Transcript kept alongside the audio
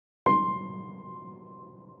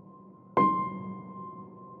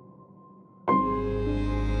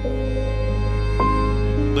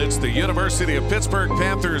the University of Pittsburgh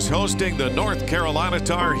Panthers hosting the North Carolina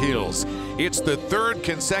Tar Heels. It's the third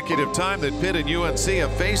consecutive time that Pitt and UNC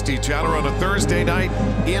have faced each other on a Thursday night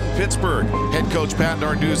in Pittsburgh. Head coach Pat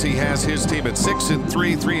Narduzzi has his team at 6-3,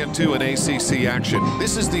 3-2 in ACC action.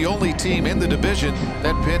 This is the only team in the division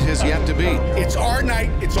that Pitt has yet to beat. It's our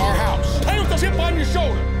night, it's our house. Play with the chip on your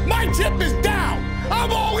shoulder. My chip is down.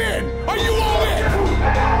 I'm all in. Are you all in?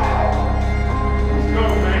 Let's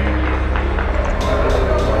go, man.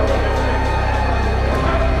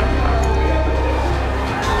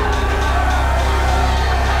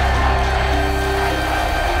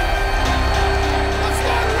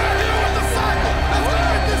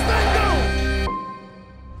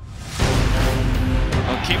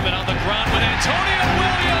 Keep it on the ground with Antonio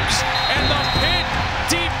Williams, and the Pitt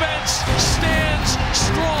defense stands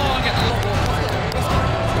strong.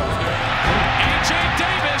 A.J.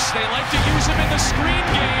 Davis, they like to use him in the screen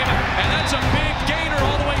game, and that's a big gainer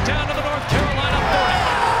all the way down to the North Carolina 30.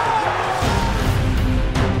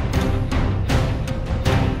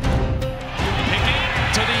 Pickett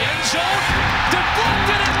to the end zone,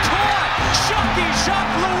 deflected and caught. Shocky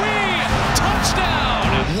Louis, touchdown.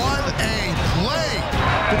 What a play.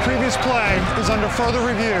 The previous play is under further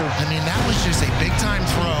review. I mean, that was just a big-time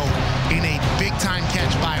throw in a big-time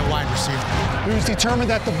catch by a wide receiver. He was determined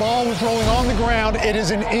that the ball was rolling on the ground. It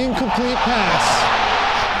is an incomplete pass.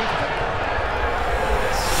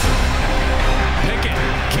 Pickett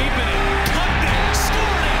keeping it, cutting it,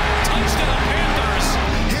 scoring it. Touchdown Panthers.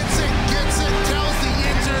 Hits it, gets it, tells the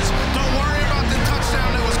Yinzers, don't worry about the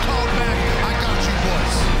touchdown that was called back. I got you,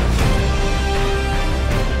 boys.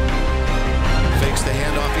 Fakes the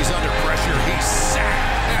handoff, he's under pressure, he's sacked.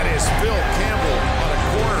 That is Phil Campbell on a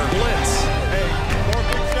corner blitz. Hey, more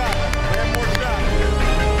big shot. Man, more shot.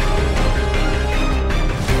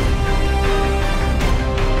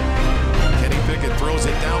 Kenny Pickett throws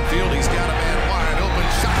it downfield, he's got a man wide open.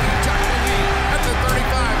 Shocking Chuck Lee at the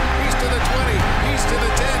 35, he's to the 20, he's to the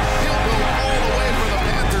 10. He'll go all the way for the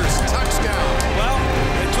Panthers. Touchdown. Well,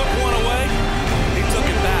 they took one away, he took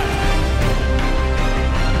it back.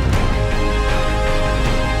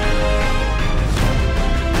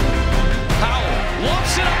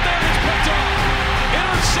 Lofts it up there, it's picked off.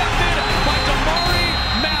 Intercepted by Damari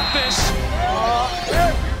Mathis.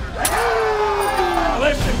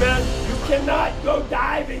 Listen, man, you cannot go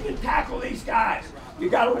diving and tackle these guys. You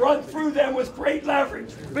got to run through them with great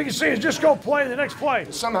leverage. Biggest thing is just go play the next play.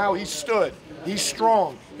 Somehow he stood. He's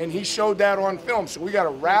strong, and he showed that on film. So we got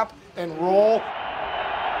to wrap and roll.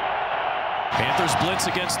 Panthers blitz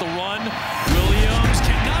against the run. Williams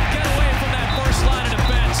cannot get away from that first line of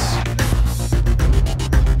defense.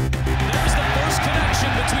 There's the first connection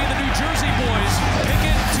between the New Jersey boys.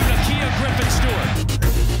 Pickett to Nakia Griffin-Stewart.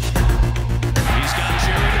 He's got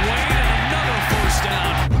Jared Wayne and another first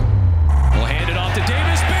down. We'll hand it off to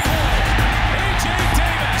Davis. Big hole. A.J.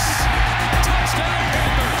 Davis. Touchdown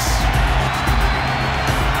Panthers.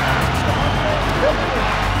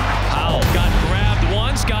 Powell got grabbed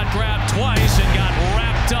once, got grabbed twice, and got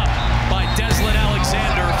wrapped up by Deslin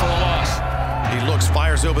Alexander for a loss. He looks,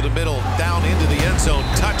 fires over the middle, down into the end zone.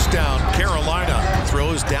 Touchdown, Carolina.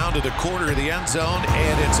 Throws down to the corner of the end zone,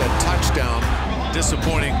 and it's a touchdown.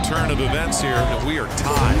 Disappointing turn of events here, and we are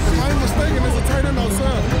tied. If I'm mistaken, it's a tight end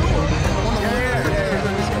outside.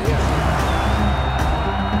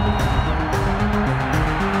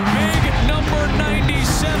 Big number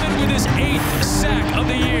 97 with his 8th sack of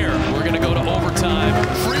the year. We're going to go to overtime.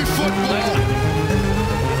 Free football.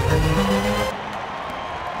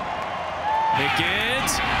 Pickett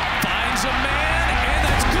finds a man, and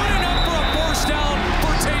that's good enough for a first down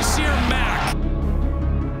for Taysir Mack.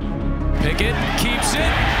 Pickett keeps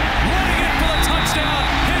it, running it for the touchdown,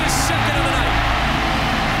 his second of the night.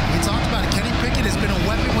 We talked about it. Kenny Pickett has been a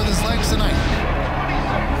weapon with his legs tonight.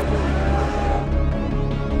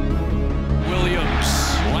 Williams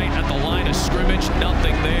right at the line of scrimmage,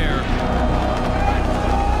 nothing there.